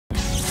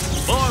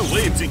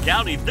Williamson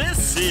County,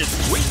 this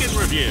is Week in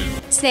Review.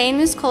 Today in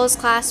Ms. Cole's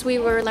class, we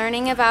were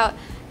learning about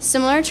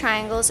similar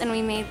triangles, and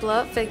we made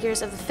blow-up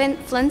figures of the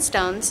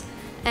Flintstones.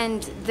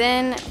 And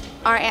then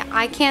our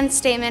I can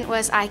statement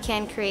was, I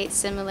can create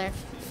similar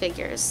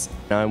figures.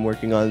 Now I'm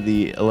working on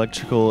the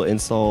electrical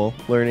install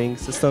learning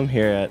system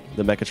here at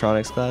the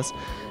mechatronics class.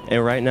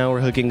 And right now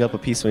we're hooking up a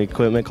piece of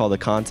equipment called the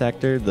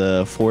contactor,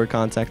 the forward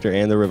contactor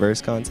and the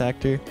reverse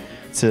contactor,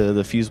 to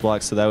the fuse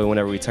block, so that way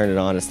whenever we turn it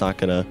on, it's not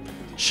going to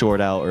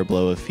short out or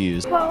blow a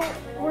fuse. Well,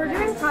 we're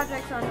doing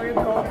projects on Rube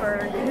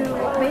Goldberg,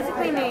 who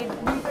basically made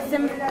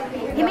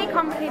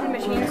complicated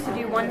machines to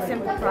do one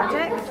simple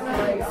project.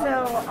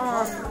 So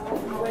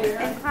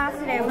in class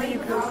today,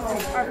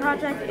 our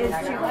project is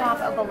to pop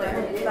a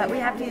balloon, but we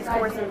have to use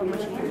 4 simple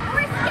machines. We're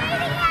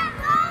skating at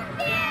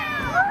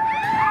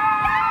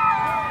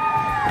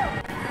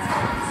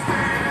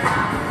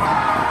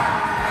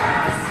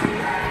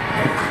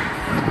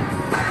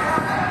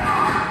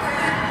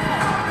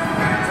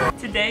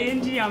Today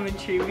in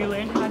geometry, we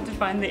learned how to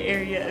find the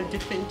area of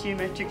different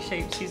geometric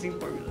shapes using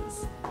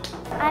formulas.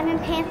 I'm in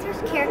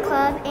Panthers Care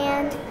Club,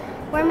 and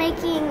we're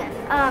making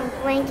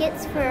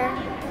blankets for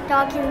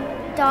dogs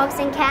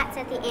and cats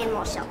at the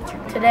animal shelter.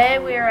 Today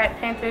we are at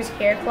Panthers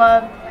Care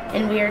Club,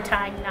 and we are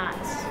tying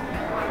knots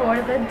for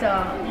the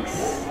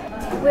dogs.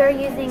 We're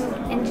using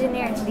the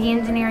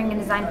engineering and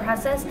design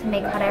process to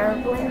make hot air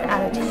balloons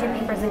out of tissue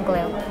papers and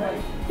glue.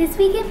 This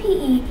week in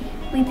PE,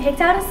 we picked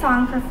out a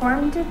song,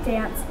 performed a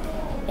dance,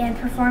 and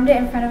performed it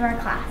in front of our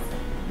class.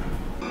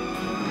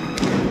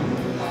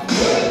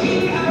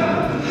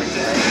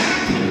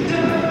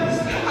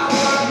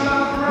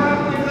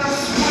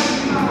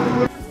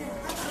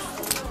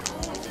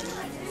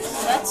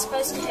 That's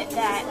supposed to hit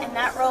that, and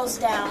that rolls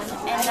down,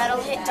 and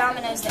that'll hit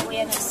dominoes that we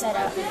haven't set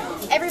up.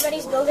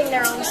 Everybody's building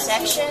their own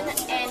section,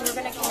 and we're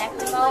going to connect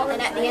them all,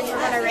 and at the end we're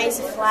going to raise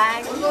a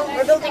flag.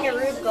 We're building a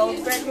Rube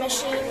Goldberg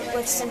machine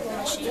with simple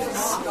machines.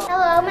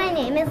 Hello, my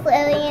name is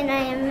Lily, and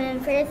I am in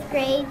 1st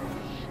grade.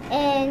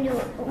 And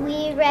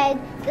we read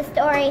the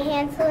story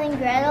Hansel and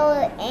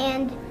Gretel,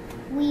 and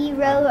we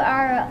wrote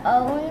our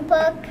own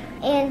book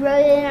and wrote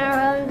it in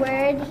our own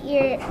word.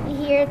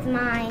 Here's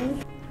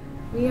mine.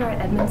 We are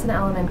at Edmondson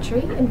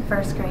Elementary in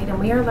 1st grade, and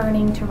we are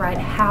learning to write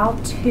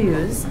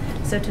how-tos.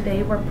 So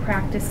today we're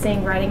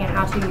practicing writing a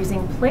how-to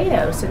using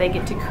Play-Doh. So they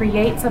get to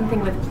create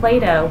something with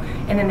Play-Doh,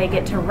 and then they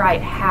get to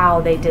write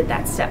how they did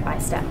that step by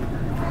step.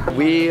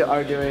 We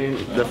are doing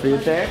the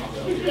food fair,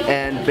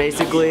 and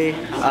basically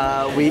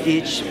we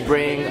each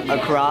bring a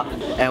crop,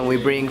 and we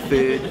bring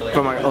food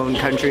from our own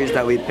countries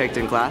that we picked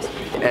in class,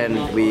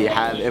 and we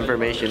have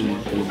information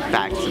and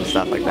facts and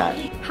stuff like that.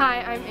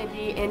 Hi, I'm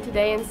Indy, and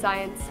today in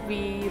science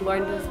we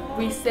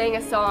sang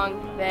a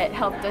song that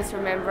helped us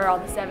remember all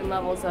the 7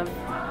 levels of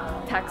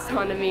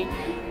taxonomy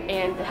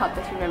and helped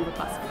us remember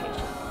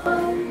classification.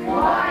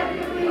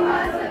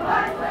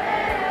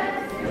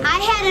 I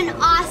had an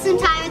awesome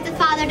time at the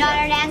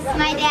father-daughter dance with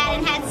my dad,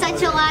 and had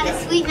such a lot of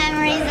sweet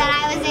memories that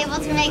I was able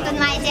to make with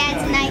my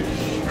dad tonight.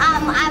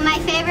 My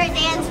favorite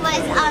dance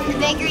was the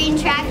Big Green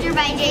Tractor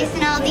by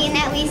Jason Aldean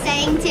that we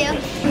sang to.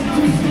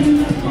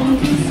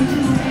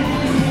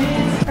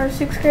 Our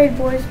 6th grade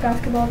boys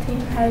basketball team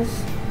has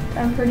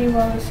done pretty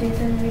well this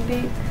season. We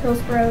beat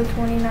Hillsborough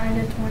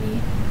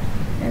 29-20,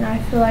 and I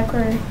feel like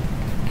we're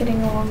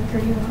getting along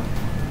pretty well.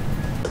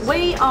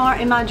 We are,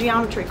 in my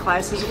geometry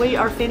classes, we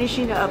are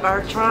finishing up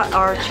our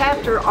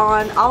chapter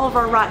on all of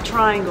our right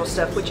triangle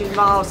stuff, which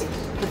involves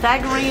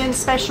Pythagorean,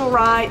 special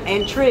right,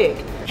 and trig.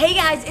 Hey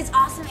guys, it's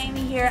Awesome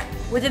Amy here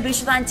with the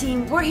Bouchardon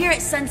team. We're here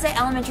at Sunset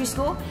Elementary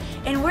School,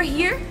 and we're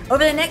here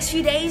over the next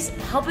few days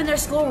helping their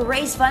school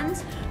raise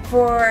funds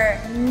for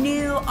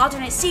new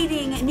alternate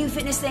seating, new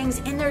fitness things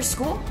in their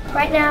school.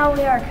 Right now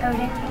we are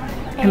coding,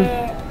 and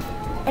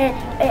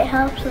it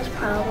helps us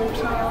problem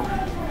solve,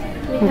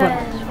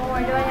 because when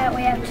we're doing it,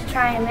 we have to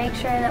try and make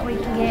sure that we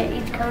can get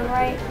each code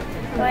right.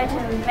 We have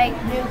to make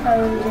new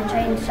codes and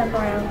change stuff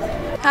around.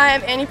 Hi,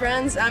 I'm Annie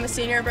Bruns. I'm a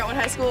senior at Brentwood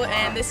High School,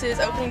 and this is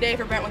opening day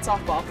for Brentwood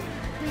softball.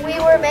 We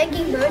were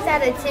making boats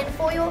out of tin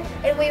foil,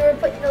 and we were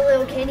putting the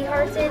little candy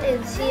hearts in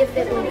and see if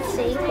it would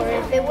sink or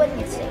if it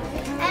wouldn't sink.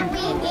 And we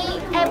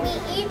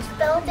each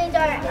builded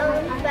our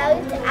own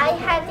boat. I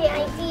had the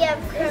idea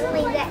of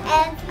curling the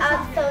ends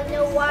up so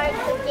no water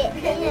could get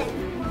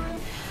in.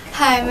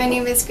 Hi, my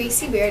name is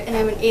Gracie Beard, and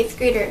I'm an 8th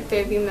grader at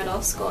Fairview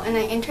Middle School, and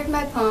I entered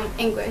my poem,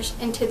 English,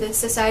 into the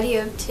Society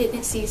of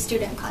Tennessee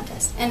Student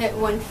Contest, and it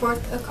won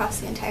 4th across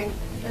the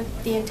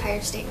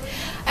entire state.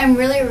 I'm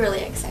really,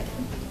 really excited.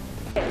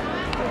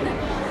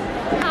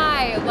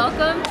 Hi,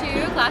 welcome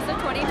to Class of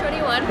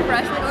 2021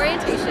 Freshman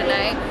Orientation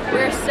Night.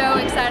 We're so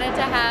excited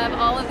to have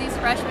all of these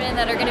freshmen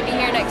that are going to be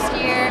here next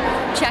year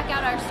check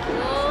out our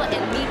school and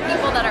meet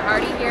people that are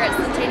already here at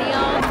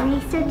Centennial.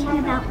 Researching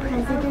about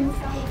presidents,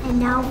 and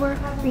now we're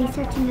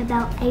researching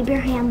about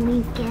Abraham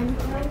Lincoln.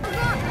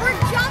 We're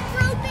jump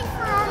roping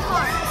for our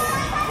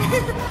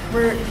hearts.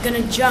 We're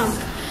gonna jump,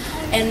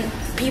 and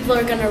people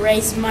are gonna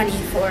raise money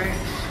for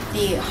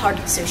the Heart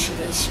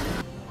Association.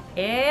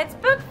 It's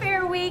Book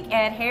Fair Week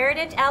at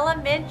Heritage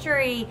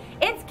Elementary.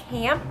 It's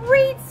Camp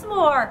Read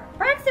S'more.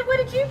 Braxton,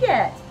 what did you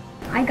get?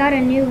 I got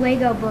a new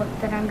Lego book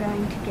that I'm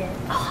going to get.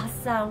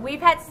 Awesome. We've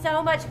had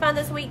so much fun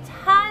this week.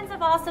 Tons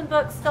of awesome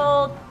books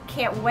sold.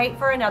 Can't wait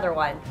for another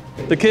one.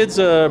 The kids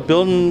are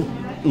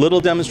building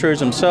little demonstrators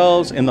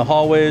themselves in the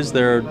hallways.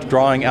 They're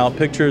drawing out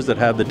pictures that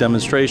have the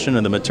demonstration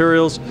and the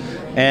materials.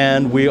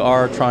 And we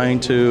are trying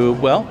to,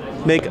 well,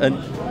 make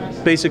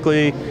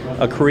basically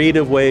a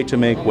creative way to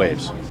make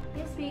waves.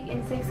 This week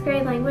in 6th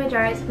grade language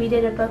arts, we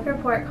did a book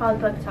report called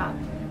Book Talk.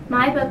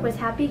 My book was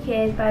Happy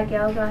Kid by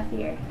Gail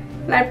Gauthier.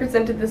 And I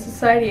presented The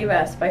Society of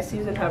S by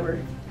Susan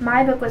Hubbard.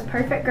 My book was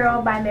Perfect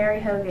Girl by Mary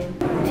Hogan.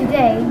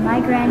 Today, my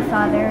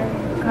grandfather,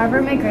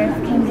 Carver McGriff,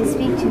 came to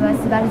speak to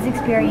us about his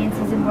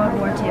experiences in World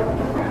War II.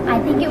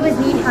 I think it was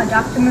neat how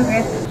Dr.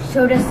 McGriff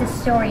showed us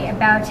a story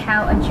about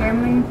how a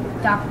German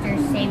doctor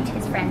saved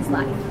his friend's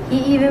life. He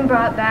even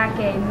brought back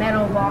a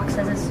metal box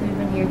as a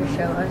souvenir to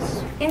show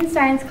us. In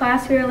science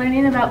class, we were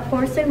learning about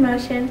force in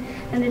motion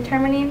and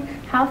determining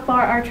how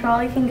far our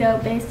trolley can go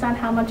based on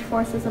how much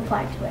force is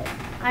applied to it.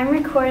 I'm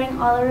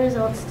recording all the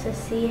results to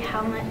see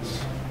how much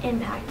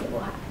impact it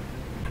will have.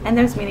 And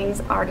those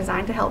meetings are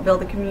designed to help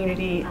build the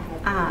community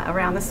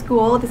around the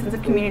school, the sense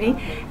of community.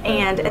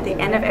 And at the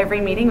end of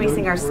every meeting, we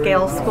sing our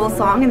Scale School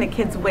song, and the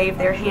kids wave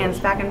their hands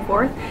back and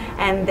forth,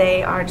 and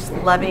they are just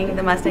loving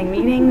the Mustang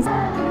meetings.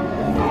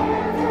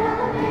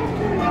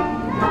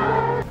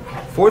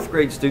 Fourth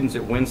grade students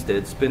at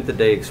Winstead spent the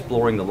day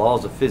exploring the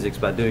laws of physics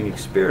by doing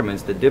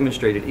experiments that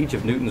demonstrated each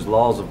of Newton's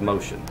laws of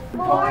motion.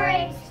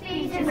 4-H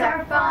speeches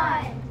are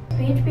fun.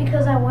 Speech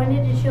because I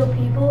wanted to show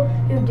people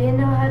who didn't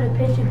know how to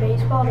pitch a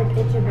baseball to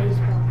pitch a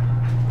baseball.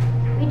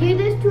 We do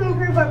this to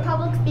improve our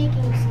public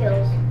speaking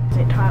skills.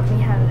 It taught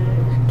me how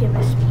to give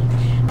a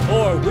speech.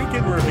 For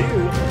Weekend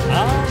Review,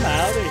 I'm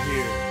out of here.